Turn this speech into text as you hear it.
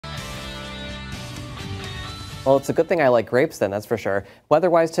Well, it's a good thing I like grapes then, that's for sure.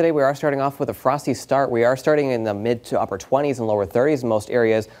 Weather-wise today, we are starting off with a frosty start. We are starting in the mid to upper 20s and lower 30s in most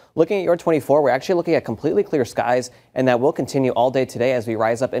areas. Looking at your 24, we're actually looking at completely clear skies, and that will continue all day today as we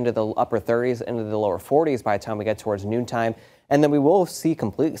rise up into the upper 30s, into the lower 40s by the time we get towards noontime. And then we will see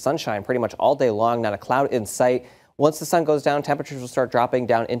complete sunshine pretty much all day long, not a cloud in sight. Once the sun goes down, temperatures will start dropping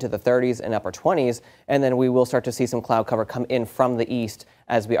down into the 30s and upper 20s, and then we will start to see some cloud cover come in from the east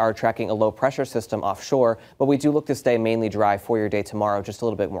as we are tracking a low pressure system offshore. But we do look to stay mainly dry for your day tomorrow, just a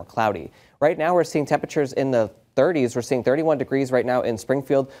little bit more cloudy. Right now, we're seeing temperatures in the 30s. We're seeing 31 degrees right now in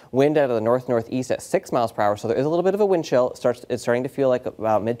Springfield. Wind out of the north-northeast at 6 miles per hour, so there is a little bit of a wind chill. It's starting to feel like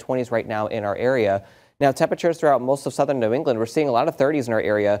about mid-20s right now in our area. Now, temperatures throughout most of southern New England, we're seeing a lot of 30s in our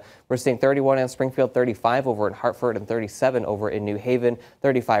area. We're seeing 31 in Springfield, 35 over in Hartford, and 37 over in New Haven,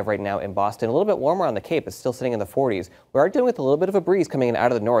 35 right now in Boston. A little bit warmer on the Cape. It's still sitting in the 40s. We are dealing with a little bit of a breeze coming in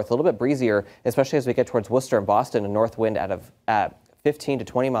out of the north, a little bit breezier, especially as we get towards Worcester and Boston, a north wind at 15 to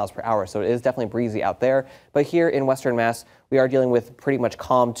 20 miles per hour. So it is definitely breezy out there. But here in Western Mass, we are dealing with pretty much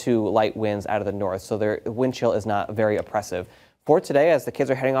calm to light winds out of the north. So the wind chill is not very oppressive. For today, as the kids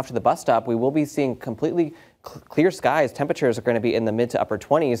are heading off to the bus stop, we will be seeing completely clear skies. Temperatures are going to be in the mid to upper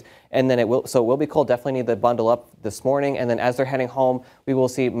 20s, and then it will be cold. Definitely need to bundle up this morning. And then as they're heading home, we will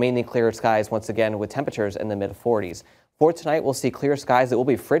see mainly clear skies once again with temperatures in the mid 40s. For tonight, we'll see clear skies that will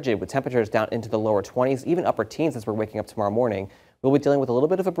be frigid with temperatures down into the lower 20s, even upper teens as we're waking up tomorrow morning. We'll be dealing with a little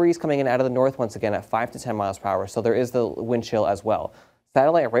bit of a breeze coming in out of the north once again at 5 to 10 miles per hour. So there is the wind chill as well.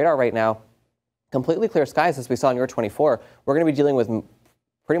 Satellite radar right now, completely clear skies as we saw in your 24. We're going to be dealing with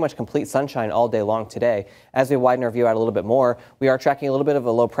pretty much complete sunshine all day long today. As we widen our view out a little bit more, we are tracking a little bit of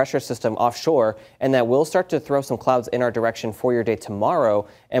a low pressure system offshore, and that will start to throw some clouds in our direction for your day tomorrow,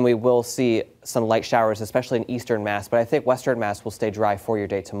 and we will see some light showers, especially in eastern Mass, but I think western Mass will stay dry for your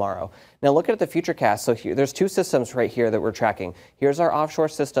day tomorrow. Now looking at the futurecast, so there's two systems right here that we're tracking. Here's our offshore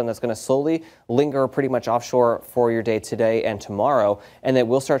system that's going to slowly linger pretty much offshore for your day today and tomorrow, and then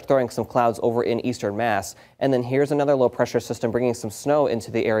we'll start throwing some clouds over in eastern Mass. And then here's another low pressure system bringing some snow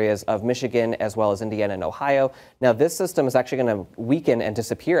into the areas of Michigan as well as Indiana and Ohio. Now this system is actually going to weaken and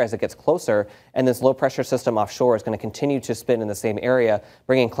disappear as it gets closer, and this low pressure system offshore is going to continue to spin in the same area,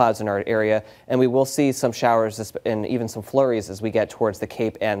 bringing clouds in our area. And we will see some showers and even some flurries as we get towards the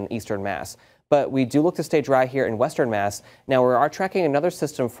Cape and eastern Mass. But we do look to stay dry here in western Mass. Now we are tracking another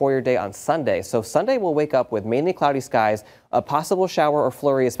system for your day on Sunday. So Sunday we'll wake up with mainly cloudy skies, a possible shower or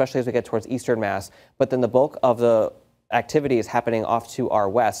flurry, especially as we get towards eastern Mass. But then the bulk of the activity is happening off to our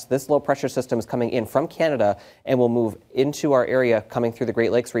west. This low pressure system is coming in from Canada and will move into our area coming through the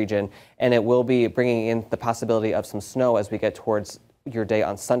Great Lakes region. And it will be bringing in the possibility of some snow as we get towards your day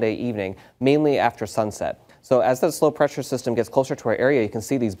on Sunday evening, mainly after sunset. So as the low pressure system gets closer to our area, you can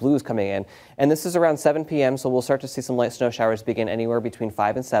see these blues coming in. And this is around 7 p.m., so we'll start to see some light snow showers begin anywhere between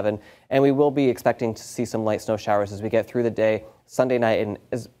 5 and 7. And we will be expecting to see some light snow showers as we get through the day, Sunday night, and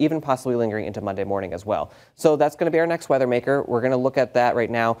even possibly lingering into Monday morning as well. So that's going to be our next weather maker. We're going to look at that right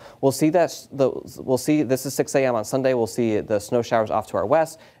now. We'll see this is 6 a.m. on Sunday. We'll see the snow showers off to our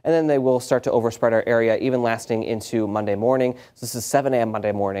west, and then they will start to overspread our area, even lasting into Monday morning. So this is 7 a.m.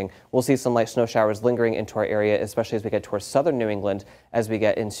 Monday morning. We'll see some light snow showers lingering into our area, especially as we get towards southern New England as we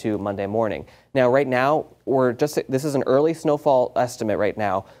get into Monday morning. Now, right now, this is an early snowfall estimate right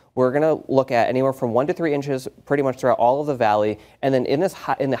now. We're going to look at anywhere from 1 to 3 inches pretty much throughout all of the valley. And then in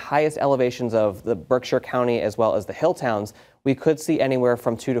the highest elevations of the Berkshire County as well as the hill towns, we could see anywhere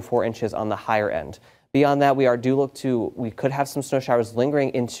from 2 to 4 inches on the higher end. Beyond that, we could have some snow showers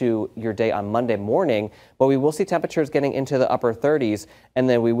lingering into your day on Monday morning, but we will see temperatures getting into the upper 30s, and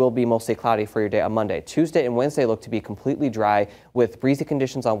then we will be mostly cloudy for your day on Monday. Tuesday and Wednesday look to be completely dry with breezy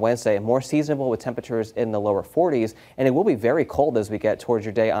conditions on Wednesday, and more seasonable with temperatures in the lower 40s, and it will be very cold as we get towards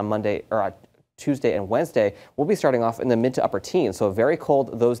your day on Monday or Tuesday and Wednesday. We'll be starting off in the mid to upper teens, so very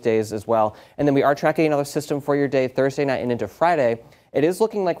cold those days as well. And then we are tracking another system for your day Thursday night and into Friday. It is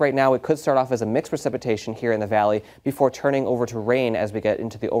looking like right now it could start off as a mixed precipitation here in the valley before turning over to rain as we get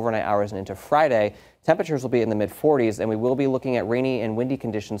into the overnight hours and into Friday. Temperatures will be in the mid 40s, and we will be looking at rainy and windy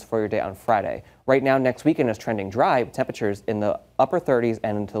conditions for your day on Friday. Right now, next weekend is trending dry, with temperatures in the upper 30s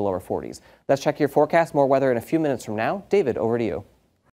and into the lower 40s. Let's check your forecast. More weather in a few minutes from now. David, over to you.